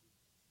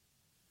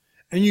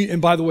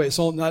 And by the way,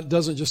 that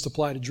doesn't just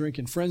apply to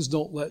drinking. Friends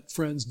don't let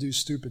friends do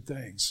stupid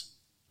things.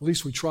 At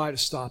least we try to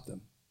stop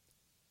them.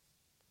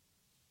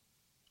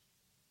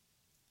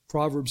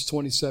 Proverbs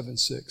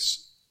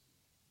 27:6.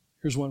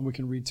 Here's one we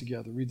can read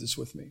together. Read this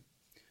with me.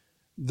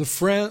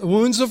 The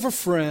wounds of a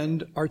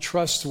friend are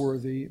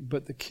trustworthy,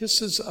 but the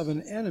kisses of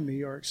an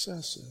enemy are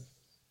excessive.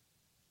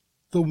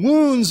 The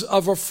wounds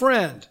of a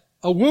friend.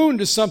 A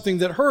wound is something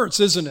that hurts,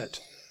 isn't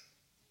it?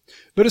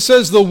 But it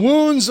says the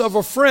wounds of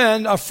a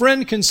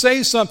friend can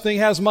say something,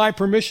 has my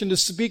permission to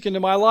speak into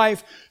my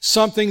life,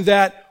 something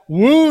that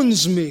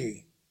wounds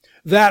me,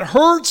 that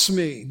hurts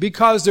me,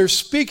 because they're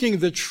speaking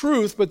the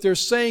truth, but they're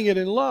saying it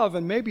in love,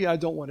 and maybe I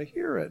don't want to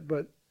hear it,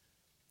 but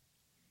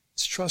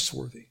it's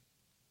trustworthy.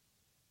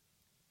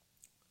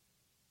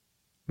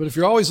 But if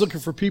you're always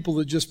looking for people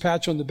that just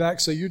pat you on the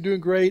back, say, you're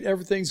doing great,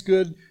 everything's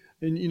good,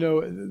 and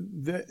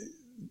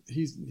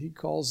he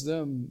calls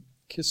them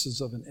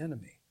kisses of an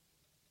enemy.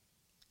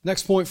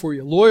 Next point for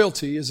you.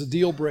 Loyalty is a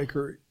deal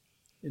breaker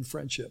in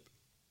friendship.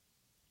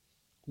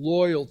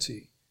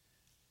 Loyalty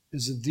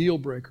is a deal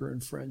breaker in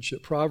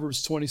friendship.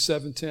 Proverbs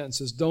 27:10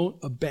 says, don't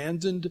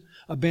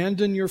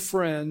abandon your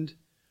friend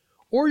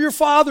or your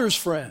father's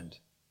friend.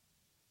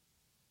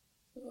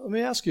 Let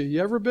me ask you,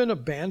 you ever been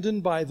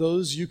abandoned by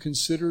those you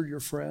considered your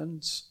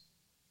friends?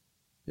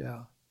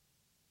 Yeah.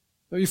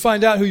 Well, you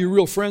find out who your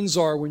real friends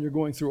are when you're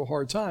going through a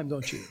hard time,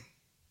 don't you?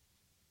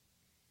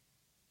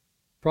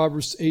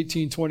 Proverbs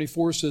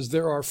 18:24 says,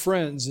 there are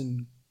friends,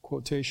 in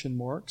quotation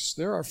marks,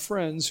 there are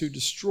friends who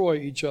destroy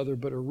each other,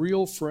 but a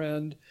real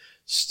friend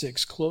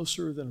sticks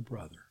closer than a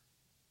brother.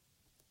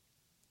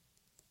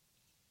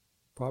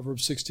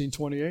 Proverbs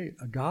 16:28,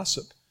 a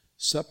gossip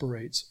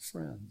separates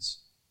friends.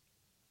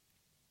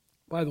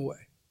 By the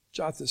way,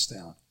 jot this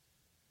down.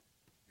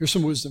 Here's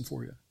some wisdom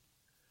for you.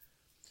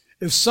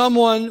 If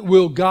someone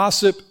will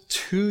gossip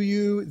to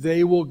you,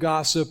 they will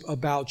gossip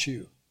about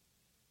you.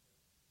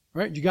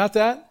 Right? You got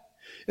that?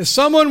 If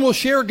someone will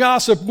share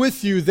gossip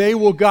with you, they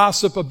will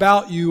gossip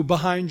about you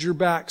behind your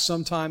back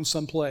sometime,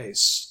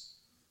 someplace.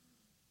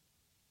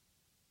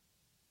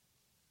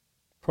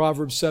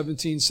 Proverbs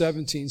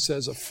 17:17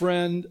 says, a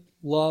friend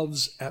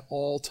loves at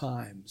all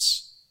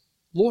times.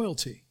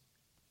 Loyalty.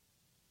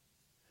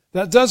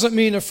 That doesn't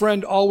mean a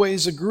friend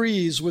always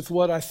agrees with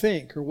what I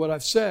think or what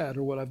I've said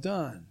or what I've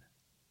done.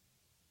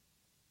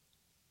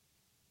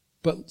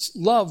 But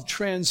love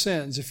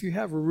transcends. If you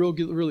have a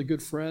really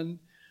good friend,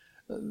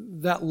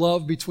 that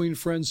love between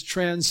friends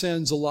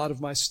transcends a lot of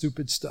my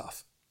stupid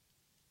stuff.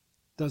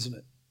 Doesn't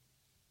it?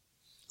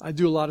 I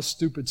do a lot of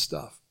stupid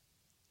stuff.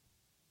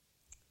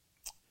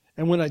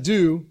 And when I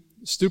do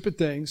stupid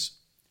things,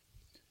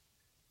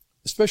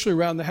 especially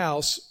around the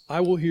house,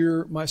 I will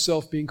hear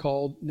myself being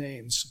called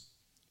names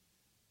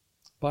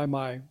by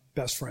my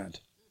best friend.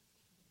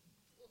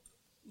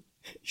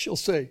 She'll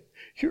say,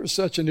 you're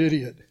such an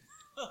idiot.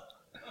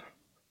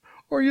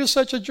 Or you're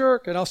such a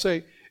jerk. And I'll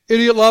say,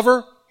 idiot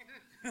lover,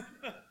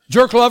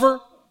 jerk lover.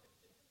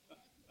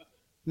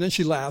 And then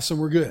she laughs and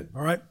we're good,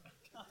 all right?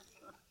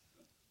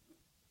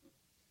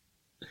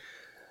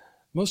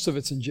 Most of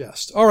it's in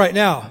jest. All right,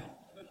 now,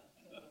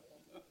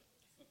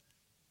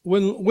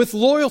 with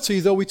loyalty,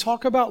 though, we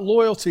talk about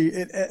loyalty,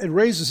 it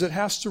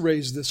has to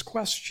raise this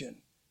question.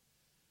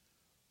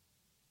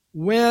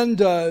 When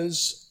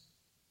does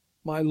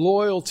my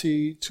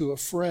loyalty to a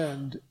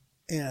friend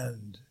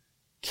end?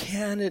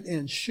 Can it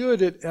end?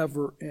 Should it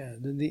ever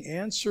end? And the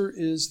answer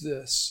is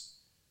this.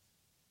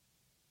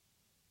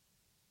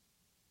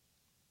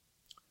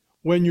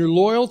 When your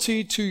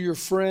loyalty to your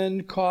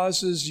friend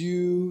causes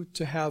you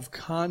to have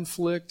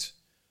conflict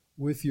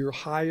with your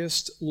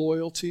highest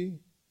loyalty,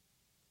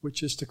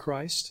 which is to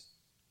Christ,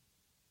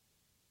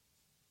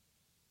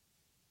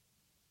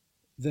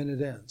 then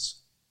it ends.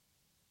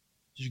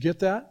 Did you get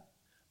that?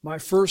 My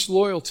first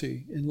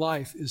loyalty in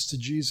life is to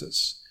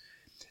Jesus.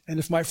 And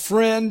if my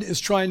friend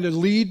is trying to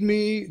lead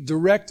me,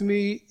 direct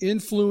me,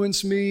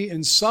 influence me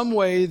in some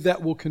way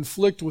that will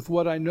conflict with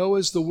what I know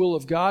is the will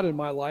of God in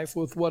my life,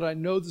 with what I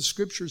know the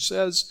Scripture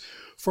says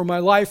for my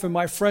life, and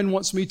my friend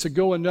wants me to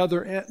go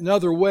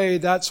another way,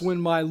 that's when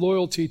my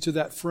loyalty to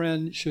that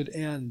friend should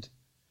end,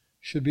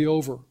 should be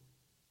over.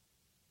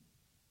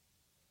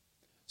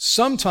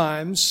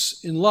 Sometimes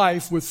in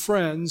life with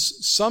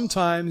friends,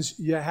 sometimes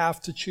you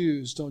have to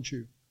choose, don't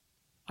you?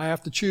 I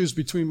have to choose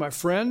between my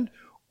friend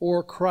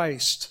or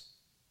Christ.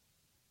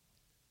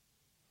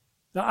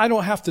 Now, I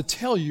don't have to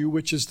tell you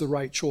which is the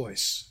right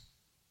choice.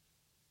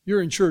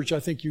 You're in church, I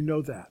think you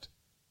know that.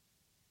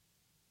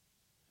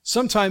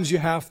 Sometimes you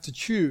have to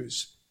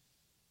choose.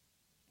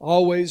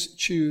 Always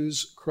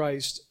choose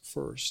Christ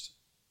first.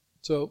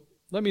 So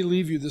let me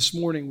leave you this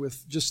morning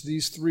with just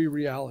these three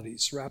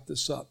realities. Wrap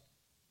this up.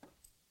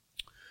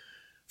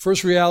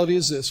 First reality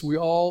is this: we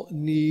all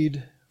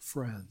need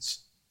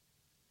friends.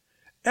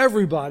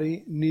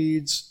 Everybody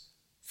needs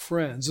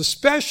friends,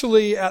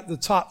 especially at the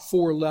top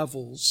four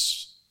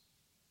levels.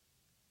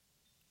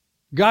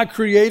 God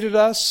created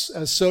us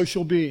as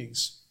social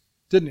beings,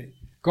 didn't He?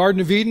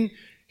 Garden of Eden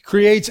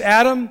creates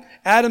Adam.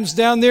 Adam's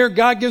down there.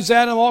 God gives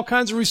Adam all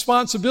kinds of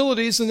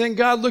responsibilities, and then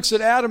God looks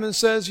at Adam and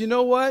says, you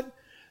know what?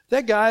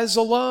 That guy's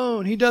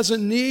alone. He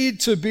doesn't need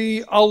to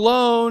be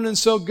alone, and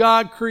so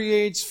God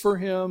creates for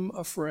him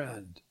a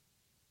friend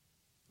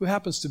who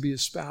happens to be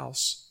his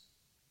spouse.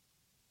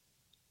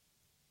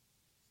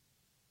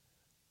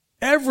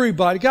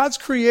 Everybody, God's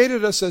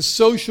created us as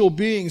social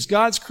beings.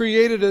 God's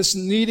created us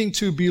needing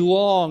to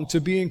belong,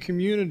 to be in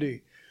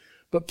community.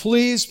 But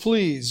please,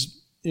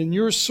 please, in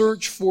your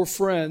search for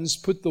friends,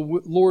 put the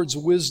Lord's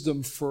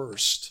wisdom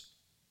first.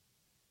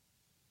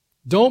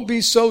 Don't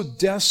be so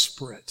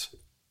desperate.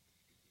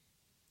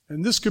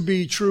 And this could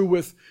be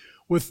true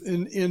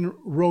in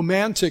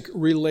romantic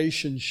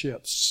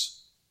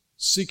relationships,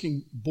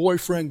 seeking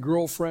boyfriend,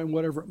 girlfriend,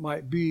 whatever it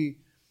might be,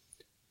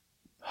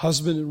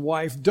 husband and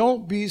wife.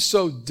 Don't be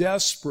so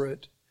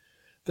desperate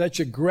that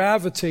you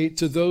gravitate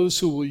to those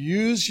who will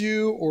use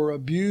you or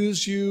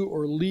abuse you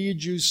or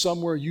lead you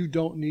somewhere you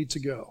don't need to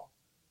go.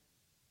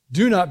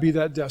 Do not be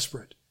that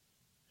desperate.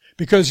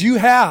 Because you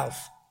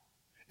have,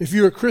 if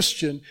you're a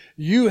Christian,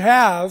 you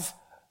have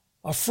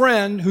a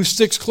friend who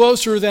sticks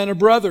closer than a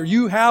brother.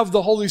 You have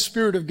the Holy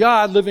Spirit of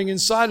God living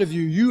inside of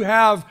you. You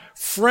have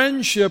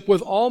friendship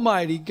with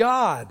Almighty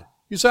God.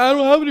 You say, I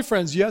don't have any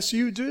friends. Yes,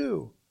 you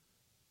do.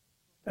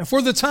 And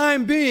for the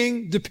time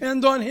being,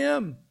 depend on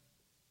Him.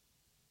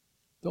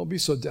 Don't be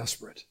so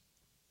desperate.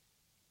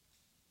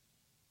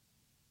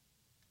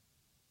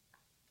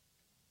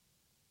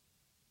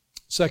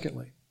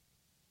 Secondly,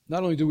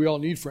 not only do we all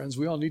need friends,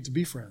 we all need to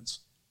be friends.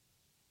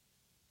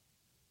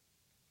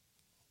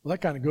 Well, that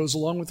kind of goes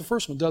along with the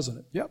first one, doesn't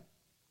it? Yep.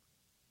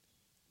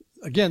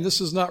 Again, this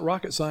is not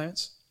rocket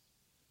science.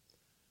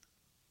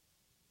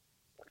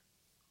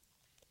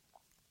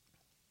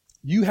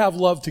 You have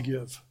love to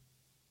give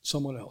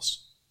someone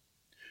else.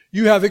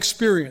 You have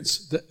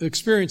experiences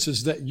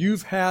that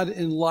you've had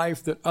in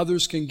life that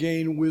others can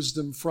gain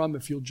wisdom from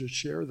if you'll just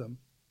share them.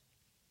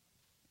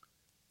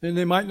 And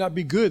they might not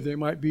be good. They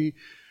might be,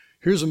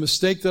 here's a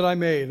mistake that I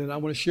made, and I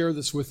want to share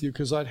this with you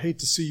because I'd hate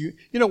to see you.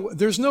 You know,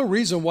 there's no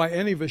reason why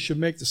any of us should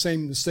make the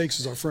same mistakes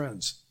as our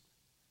friends.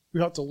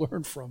 We have to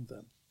learn from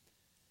them.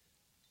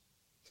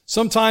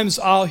 Sometimes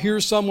I'll hear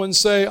someone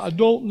say, I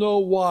don't know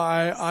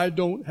why I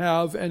don't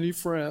have any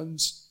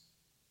friends.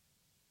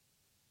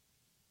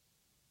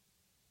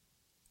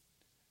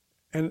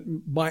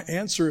 And my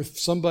answer, if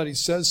somebody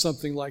says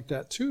something like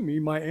that to me,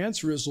 my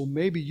answer is, well,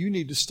 maybe you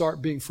need to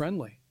start being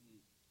friendly.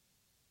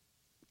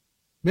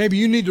 Maybe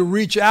you need to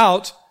reach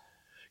out,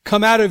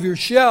 come out of your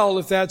shell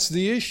if that's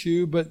the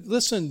issue. But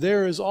listen,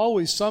 there is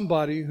always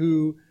somebody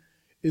who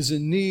is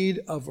in need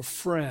of a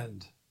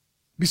friend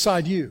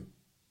beside you.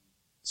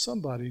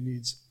 Somebody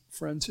needs a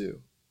friend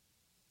too.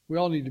 We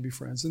all need to be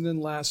friends. And then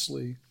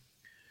lastly,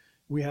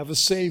 we have a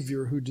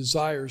Savior who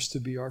desires to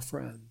be our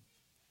friend.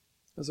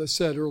 As I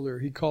said earlier,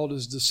 He called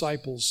His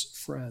disciples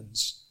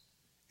friends.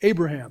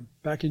 Abraham,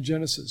 back in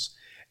Genesis,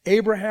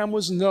 Abraham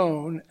was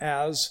known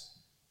as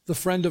the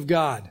friend of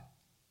God.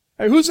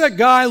 Hey, who's that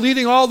guy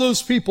leading all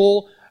those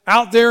people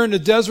out there in the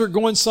desert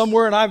going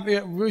somewhere?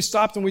 And we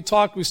stopped and we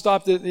talked. They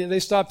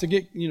stopped to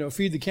get,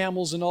 feed the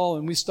camels and all.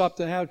 And we stopped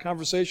to have a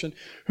conversation.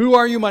 Who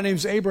are you? My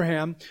name's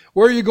Abraham.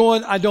 Where are you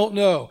going? I don't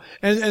know.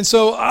 And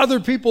so other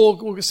people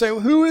will say,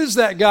 well, who is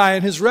that guy?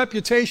 And his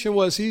reputation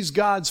was he's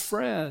God's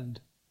friend.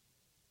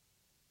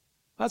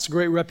 That's a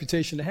great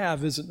reputation to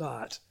have, is it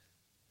not?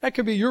 That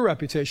could be your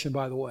reputation,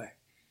 by the way.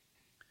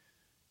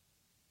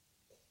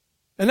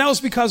 And that was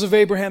because of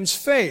Abraham's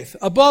faith.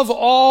 Above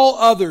all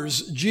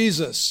others,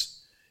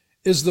 Jesus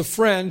is the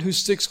friend who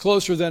sticks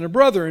closer than a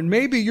brother. And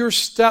maybe your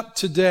step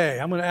today,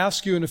 I'm going to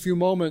ask you in a few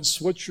moments,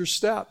 what's your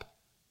step?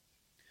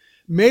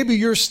 Maybe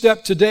your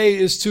step today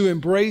is to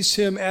embrace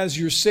Him as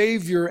your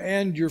Savior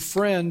and your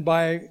friend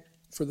by,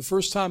 for the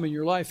first time in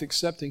your life,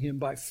 accepting Him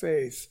by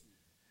faith,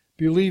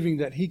 believing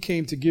that He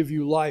came to give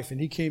you life and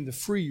He came to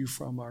free you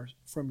from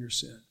your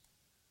sin.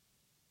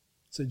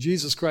 Say,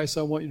 Jesus Christ,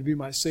 I want you to be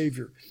my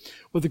Savior.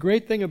 Well, the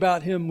great thing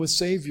about Him with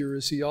Savior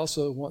is He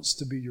also wants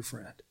to be your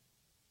friend.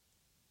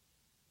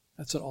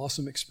 That's an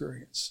awesome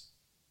experience.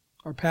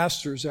 Our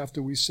pastors,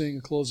 after we sing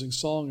a closing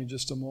song in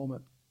just a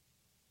moment,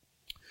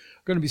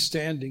 are going to be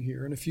standing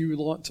here. And if you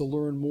want to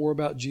learn more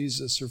about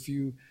Jesus, or if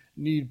you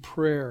need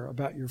prayer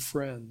about your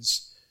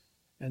friends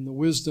and the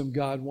wisdom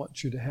God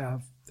wants you to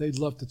have, they'd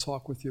love to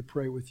talk with you,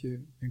 pray with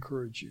you,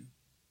 encourage you.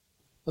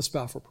 Let's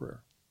bow for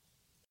prayer.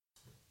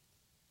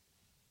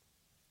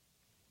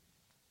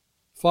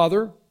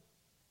 Father,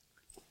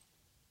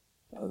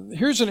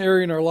 here's an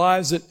area in our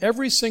lives that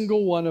every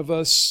single one of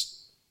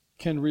us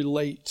can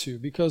relate to,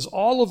 because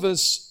all of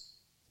us,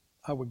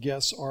 I would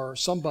guess, are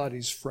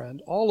somebody's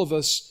friend. All of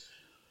us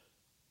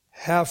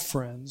have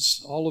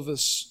friends. All of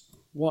us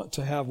want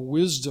to have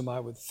wisdom, I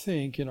would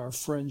think, in our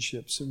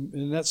friendships.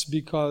 And that's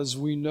because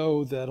we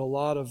know that a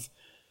lot of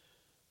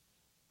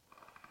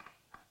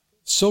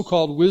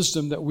so-called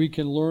wisdom that we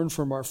can learn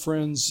from our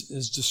friends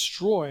is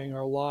destroying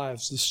our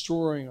lives,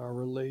 destroying our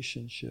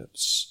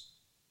relationships.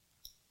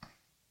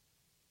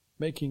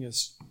 making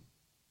us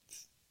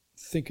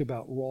think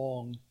about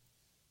wrong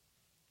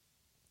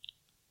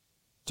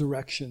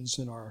directions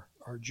in our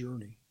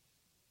journey.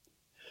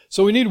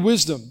 So we need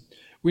wisdom.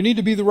 We need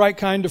to be the right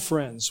kind of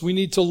friends. We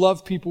need to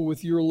love people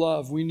with your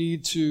love. We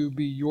need to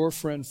be your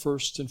friend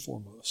first and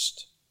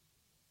foremost.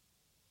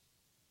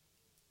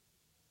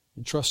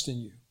 And trust in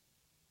you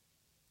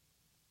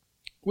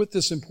with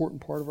this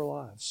important part of our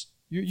lives.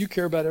 You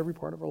care about every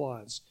part of our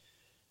lives,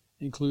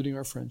 including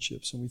our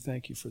friendships, and we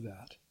thank you for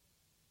that.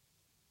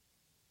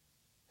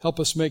 Help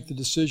us make the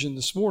decision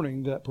this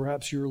morning that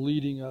perhaps you're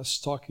leading us,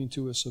 talking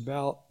to us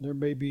about. There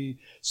may be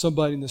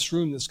somebody in this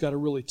room that's got a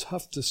really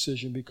tough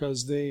decision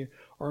because they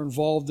are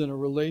involved in a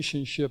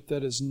relationship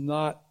that is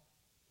not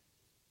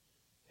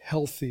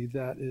healthy,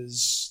 that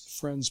is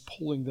friends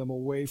pulling them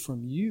away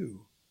from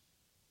you.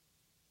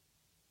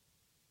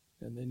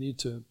 And they need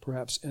to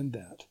perhaps end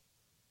that.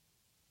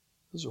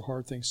 Those are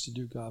hard things to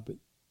do, God, but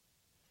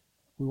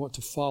we want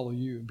to follow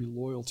you and be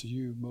loyal to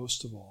you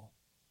most of all.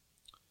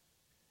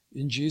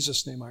 In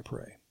Jesus' name I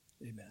pray.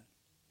 Amen.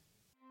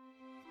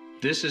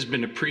 This has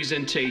been a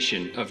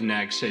presentation of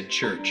Nags Head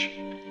Church.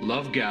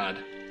 Love God,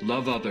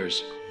 love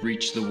others,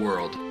 reach the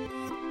world.